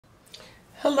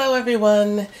Hello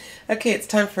everyone! Okay, it's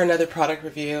time for another product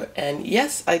review, and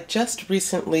yes, I just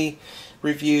recently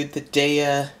reviewed the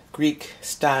Daiya Greek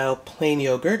style plain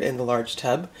yogurt in the large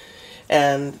tub,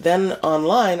 and then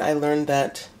online I learned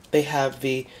that they have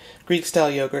the Greek style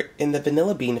yogurt in the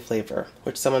vanilla bean flavor,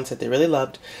 which someone said they really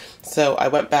loved. So I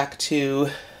went back to,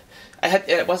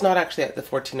 it was not actually at the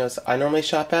 14 O's I normally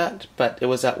shop at, but it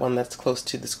was at one that's close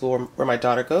to the school where my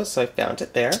daughter goes, so I found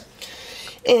it there.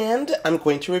 And I'm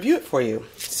going to review it for you.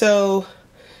 So,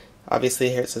 obviously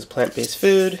here it says plant-based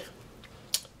food.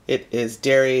 It is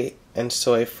dairy and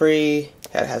soy free.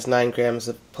 It has 9 grams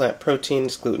of plant protein,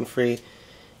 it's gluten-free,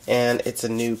 and it's a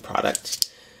new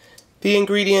product. The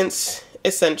ingredients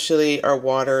essentially are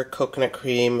water, coconut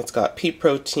cream, it's got pea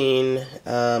protein,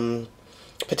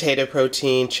 potato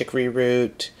protein, chicory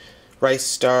root, rice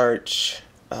starch,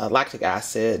 lactic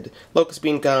acid, locust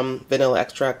bean gum, vanilla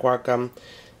extract, guar gum,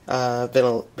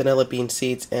 vanilla bean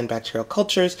seeds, and bacterial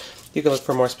cultures. You can look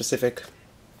for more specific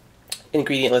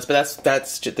ingredient lists, but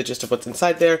that's the gist of what's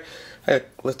inside there. I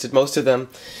listed most of them.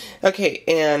 Okay,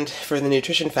 and for the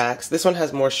nutrition facts, this one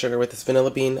has more sugar with this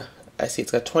vanilla bean. I see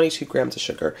it's got 22 grams of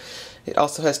sugar. It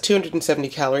also has 270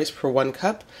 calories per 1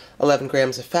 cup, 11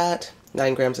 grams of fat,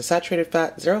 9 grams of saturated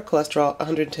fat, 0 cholesterol,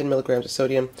 110 milligrams of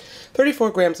sodium,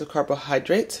 34 grams of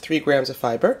carbohydrates, 3 grams of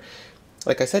fiber.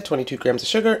 Like I said, 22 grams of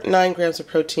sugar, 9 grams of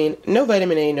protein, no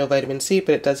vitamin A, no vitamin C,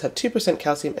 but it does have 2%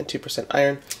 calcium and 2%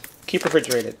 iron. Keep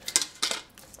refrigerated.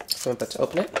 So I'm about to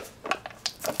open it.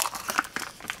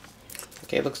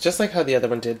 Okay, it looks just like how the other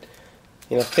one did.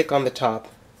 You know, thick on the top.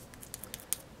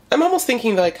 I'm almost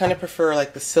thinking that I kind of prefer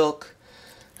like the Silk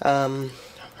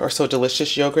or So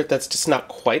Delicious yogurt that's just not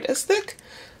quite as thick,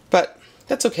 but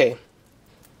that's okay.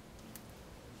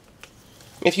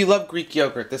 If you love Greek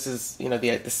yogurt, this is, you know,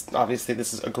 obviously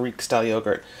this is a Greek style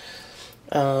yogurt.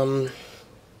 And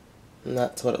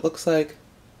that's what it looks like.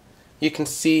 You can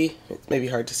see, it may be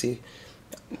hard to see,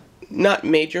 not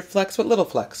major flecks, but little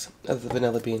flecks of the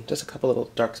vanilla bean. Just a couple little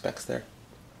dark specks there.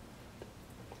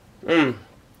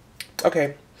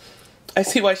 Okay. I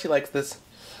see why she likes this.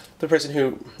 The person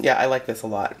who, yeah, I like this a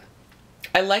lot.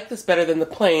 I like this better than the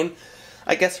plain,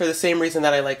 I guess for the same reason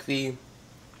that I like the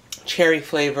cherry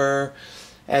flavor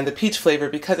and the peach flavor,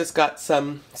 because it's got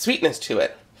some sweetness to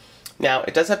it. Now,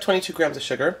 it does have 22 grams of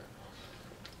sugar,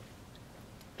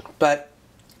 but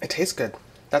it tastes good.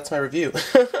 That's my review.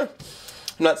 I'm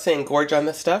not saying gorge on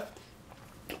this stuff,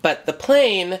 but the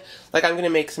plain, like I'm going to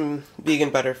make some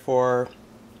vegan butter for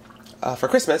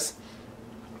Christmas,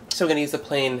 so I'm going to use the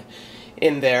plain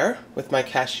in there with my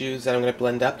cashews that I'm going to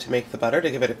blend up to make the butter to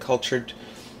give it a cultured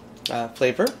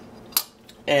flavor.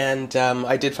 And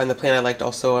I did find the plain I liked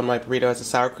also on my burrito as a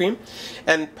sour cream.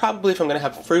 And probably if I'm going to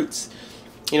have fruits,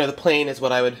 you know, the plain is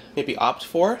what I would maybe opt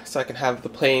for. So I can have the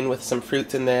plain with some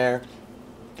fruits in there.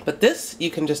 But this,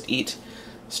 you can just eat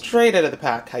straight out of the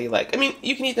pack how you like. I mean,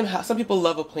 you can eat them some people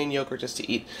love a plain yogurt just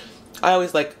to eat. I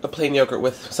always like a plain yogurt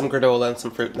with some granola and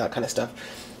some fruit and that kind of stuff.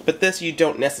 But this, you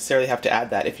don't necessarily have to add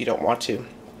that if you don't want to.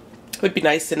 It would be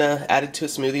nice added to a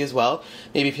smoothie as well.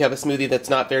 Maybe if you have a smoothie that's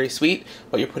not very sweet,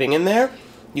 what you're putting in there,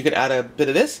 you could add a bit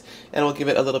of this, and it will give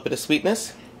it a little bit of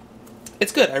sweetness.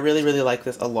 It's good. I really, really like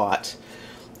this a lot.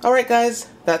 Alright guys,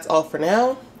 that's all for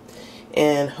now,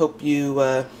 and hope you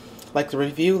like the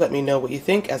review. Let me know what you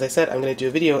think. As I said, I'm going to do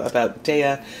a video about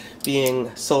Daiya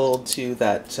being sold to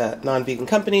that non-vegan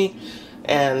company,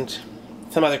 and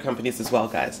some other companies as well,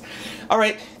 guys.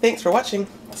 Alright, thanks for watching.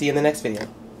 See you in the next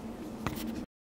video.